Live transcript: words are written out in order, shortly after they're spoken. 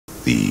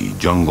The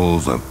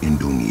jungles of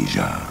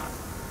Indonesia.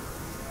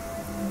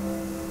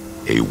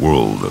 A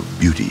world of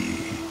beauty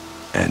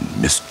and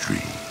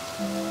mystery.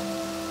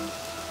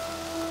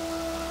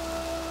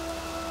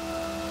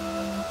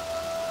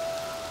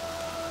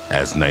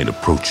 As night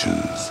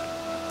approaches,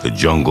 the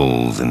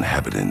jungle's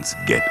inhabitants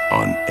get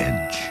on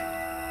edge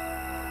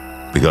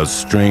because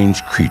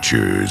strange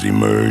creatures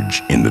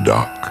emerge in the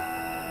dark.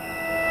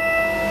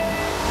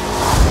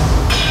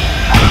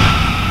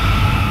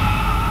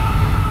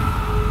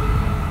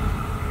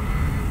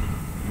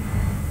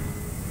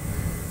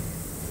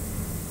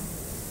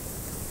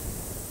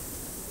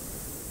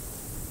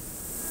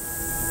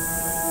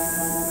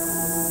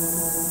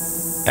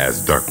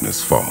 As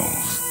darkness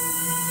falls,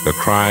 the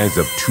cries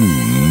of 2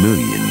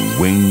 million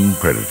winged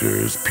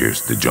predators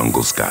pierce the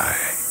jungle sky.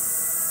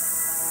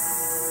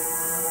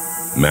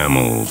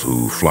 Mammals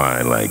who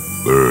fly like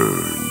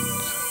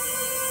birds.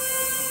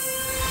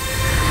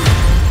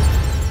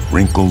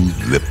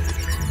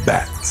 Wrinkled-lipped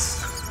bats.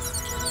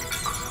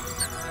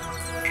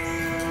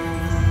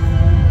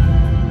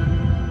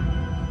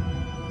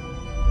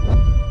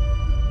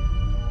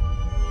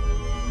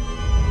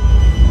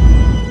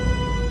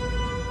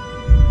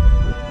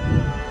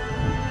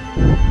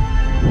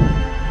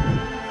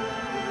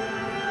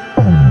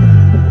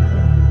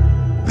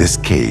 This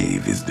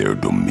cave is their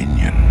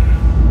dominion.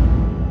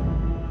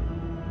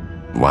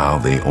 While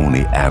they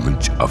only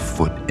average a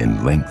foot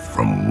in length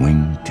from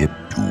wingtip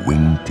to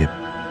wingtip,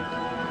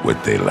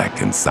 what they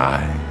lack in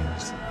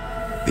size,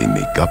 they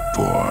make up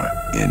for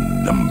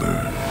in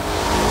numbers.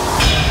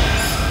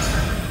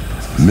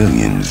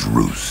 Millions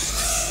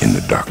roost in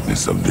the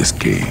darkness of this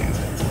cave,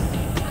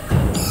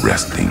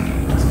 resting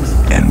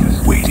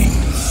and waiting,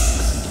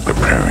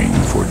 preparing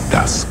for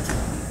dusk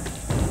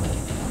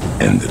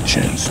and the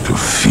chance to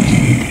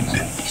feed.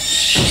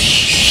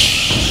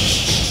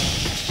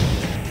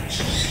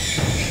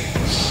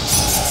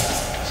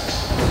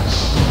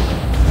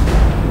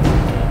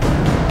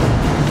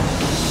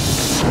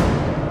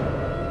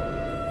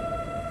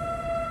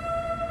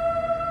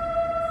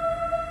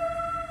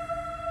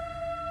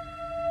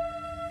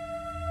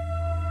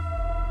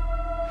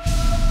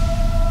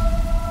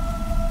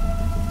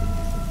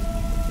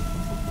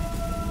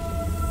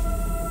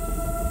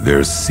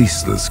 Their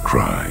ceaseless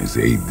cries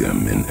aid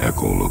them in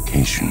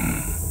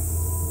echolocation.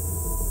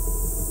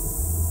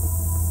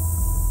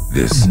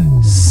 This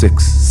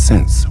sixth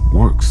sense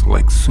works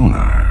like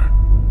sonar,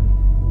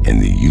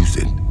 and they use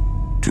it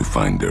to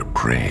find their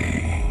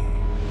prey.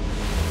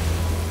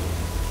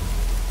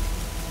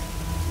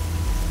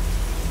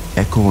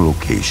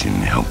 Echolocation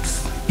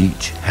helps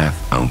each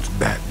half-ounce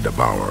bat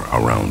devour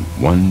around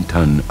 1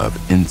 ton of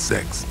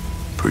insects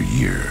per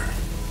year.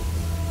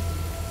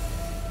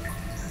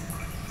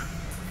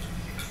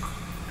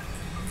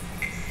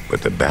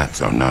 But the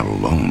bats are not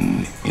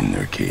alone in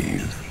their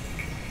cave.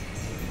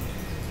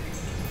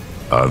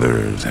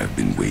 Others have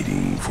been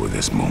waiting for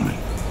this moment.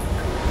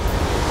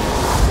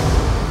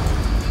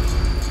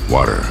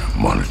 Water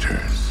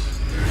monitors.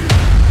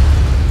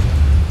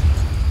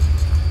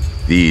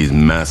 These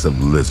massive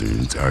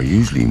lizards are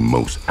usually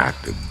most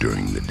active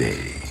during the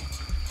day.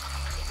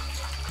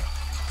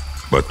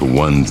 But the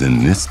ones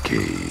in this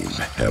cave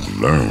have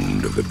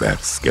learned of the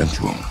bat's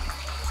schedule.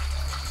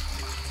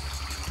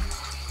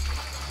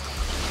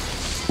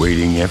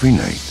 Waiting every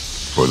night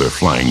for their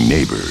flying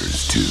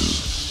neighbors to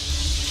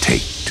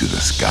take to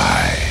the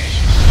sky.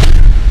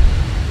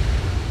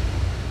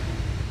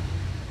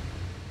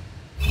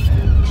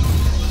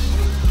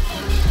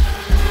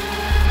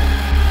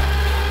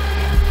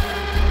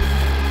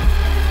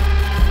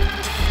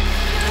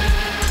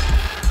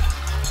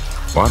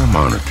 Water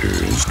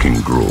monitors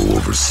can grow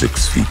over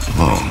 6 feet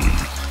long,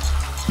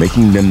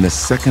 making them the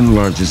second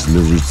largest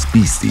lizard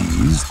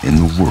species in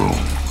the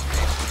world.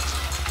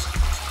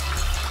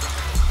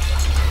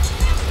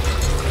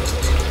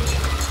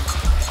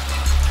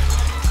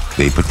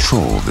 They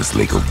patrol this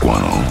lake of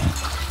guano,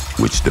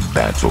 which the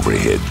bats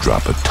overhead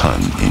drop a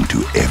ton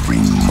into every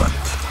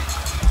month.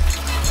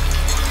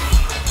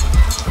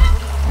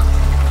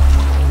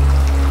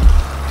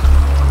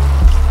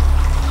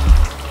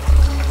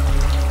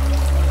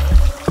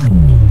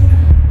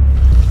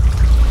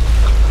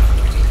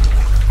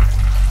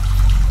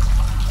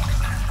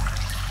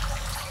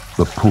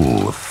 The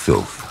pool of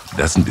filth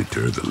doesn't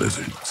deter the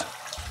lizards,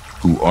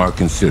 who are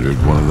considered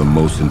one of the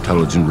most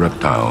intelligent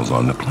reptiles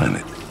on the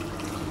planet.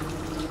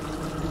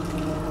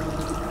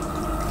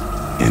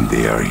 And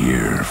they are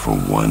here for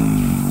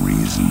one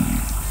reason.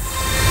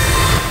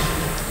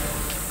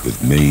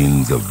 With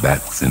millions of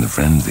bats in a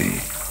frenzy,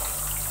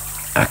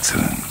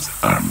 accidents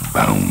are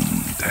bound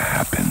to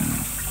happen.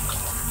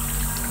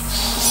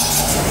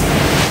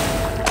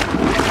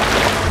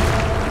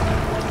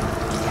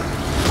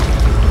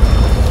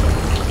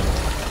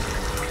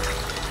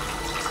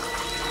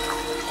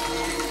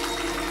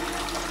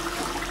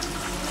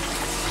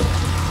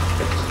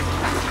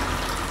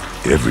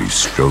 Every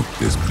stroke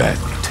this bat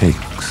takes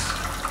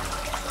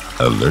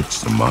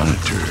alerts the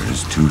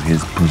monitors to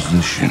his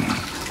position.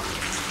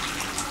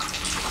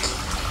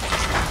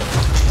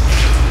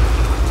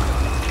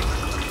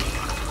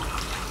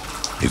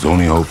 His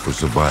only hope for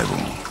survival.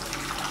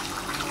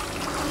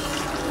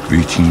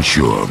 Reaching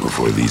shore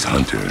before these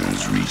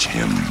hunters reach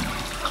him.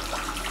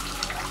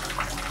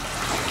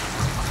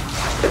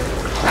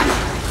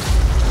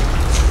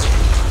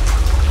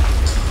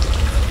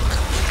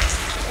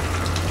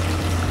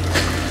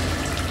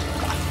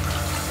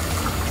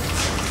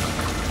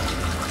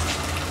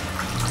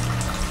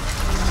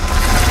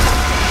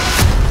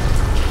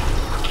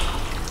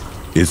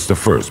 It's the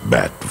first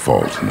bat to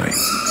fall tonight.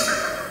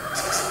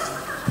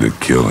 The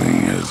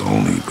killing has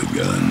only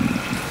begun.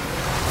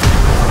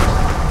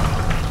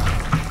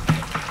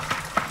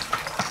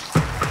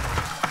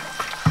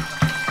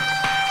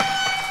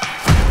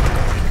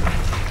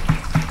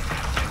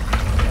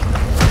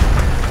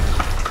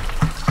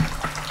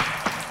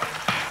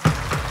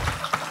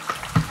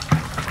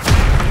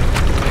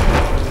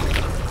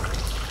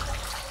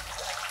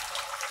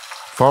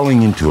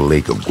 Falling into a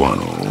lake of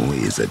guano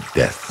is a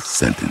death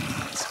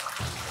sentence,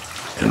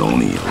 and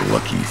only a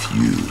lucky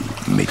few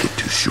make it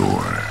to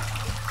shore.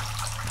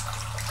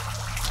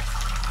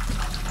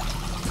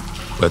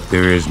 But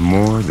there is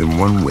more than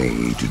one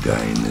way to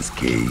die in this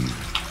cave.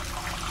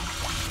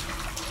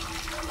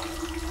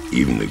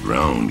 Even the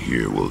ground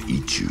here will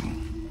eat you,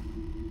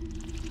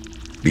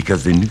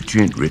 because the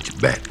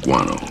nutrient-rich bat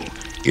guano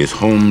is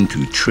home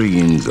to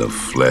trillions of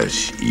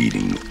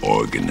flesh-eating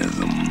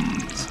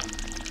organisms.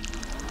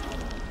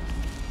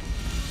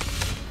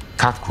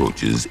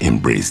 Cockroaches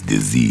embrace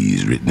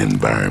disease-ridden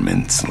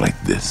environments like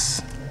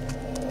this.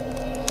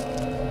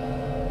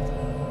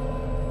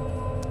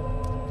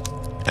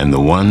 And the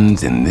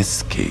ones in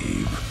this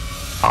cave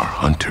are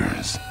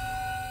hunters.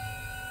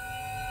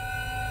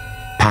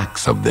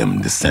 Packs of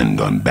them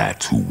descend on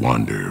bats who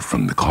wander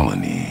from the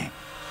colony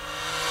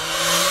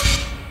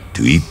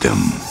to eat them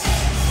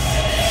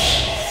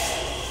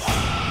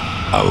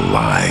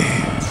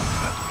alive.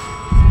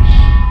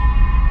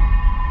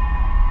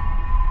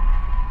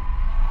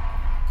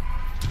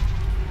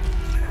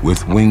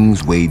 With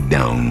wings weighed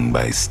down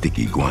by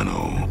sticky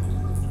guano,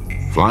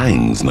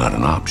 flying's not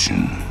an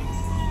option,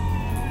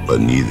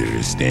 but neither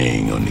is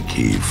staying on the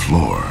cave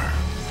floor.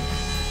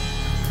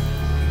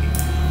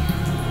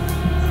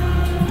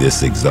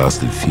 This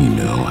exhausted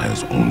female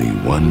has only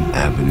one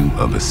avenue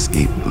of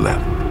escape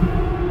left.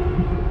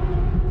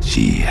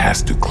 She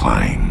has to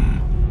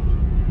climb.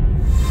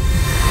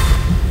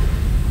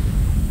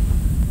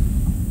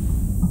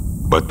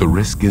 But the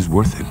risk is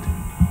worth it.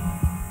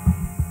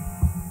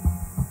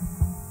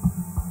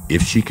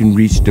 If she can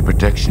reach the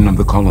protection of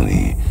the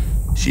colony,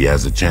 she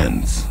has a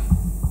chance.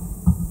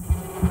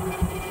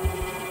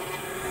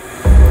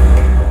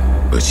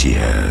 But she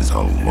has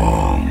a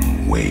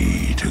long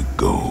way to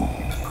go.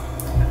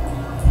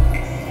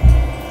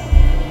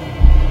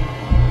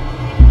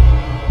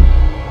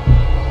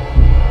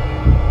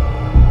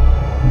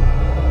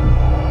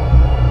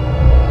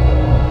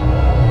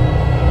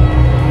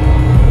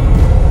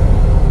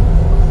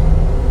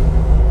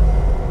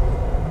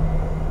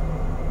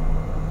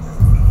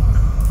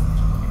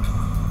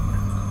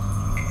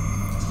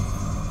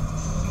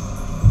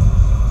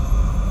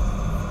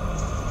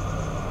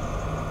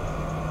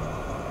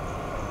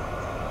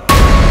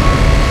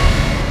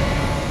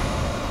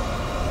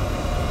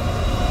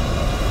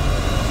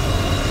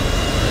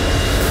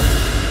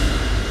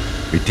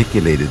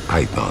 Reticulated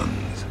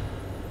pythons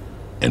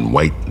and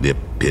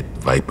white-lipped pit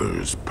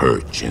vipers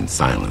perch in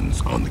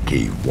silence on the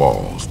cave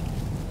walls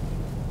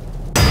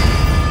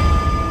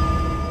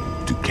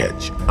to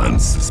catch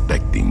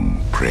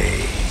unsuspecting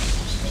prey.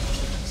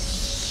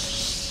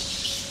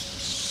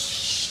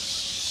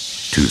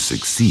 To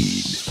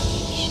succeed,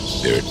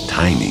 their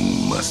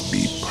timing must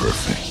be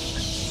perfect.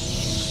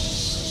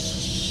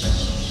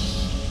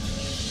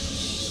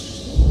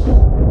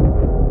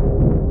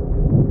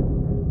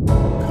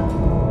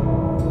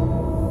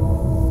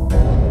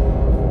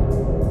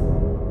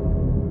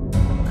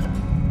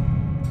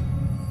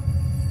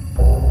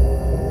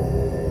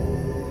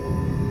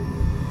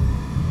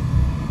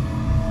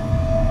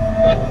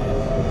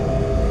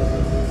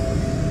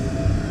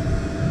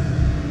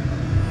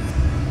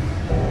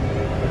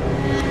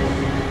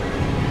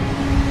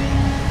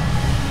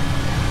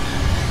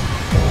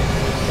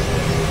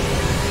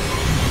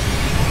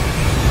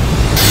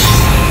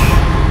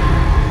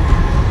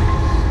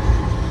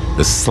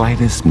 The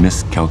slightest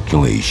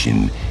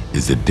miscalculation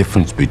is the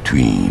difference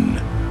between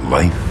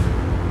life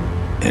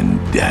and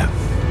death.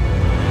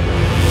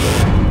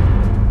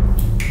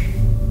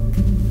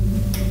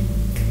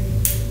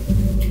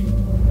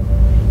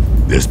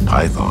 This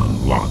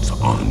python locks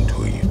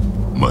onto a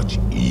much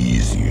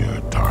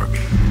easier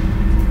target.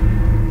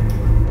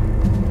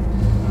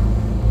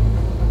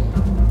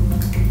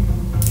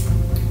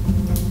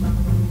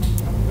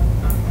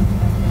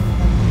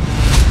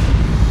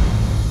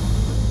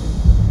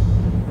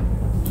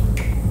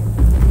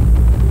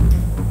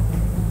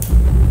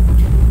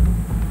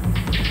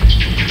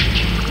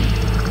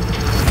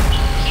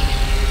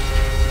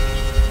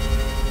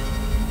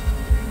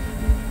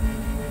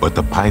 But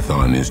the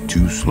python is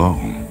too slow.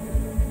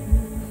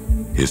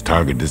 His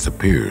target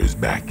disappears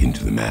back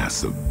into the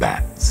mass of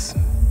bats.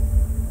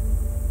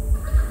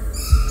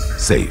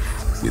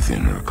 safe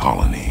within her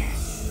colony.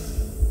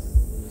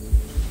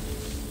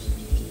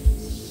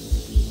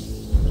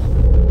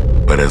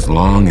 But as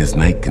long as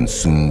night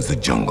consumes the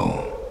jungle,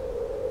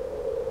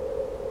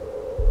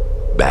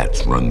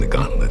 bats run the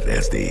gauntlet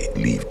as they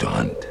leave to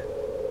hunt.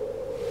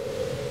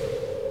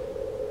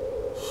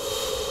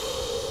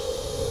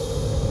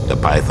 The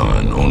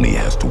python only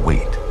has to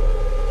wait.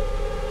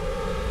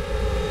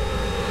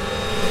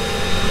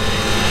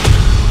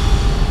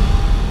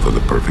 For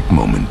the perfect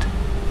moment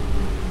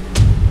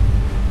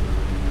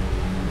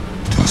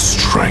to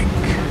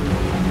strike.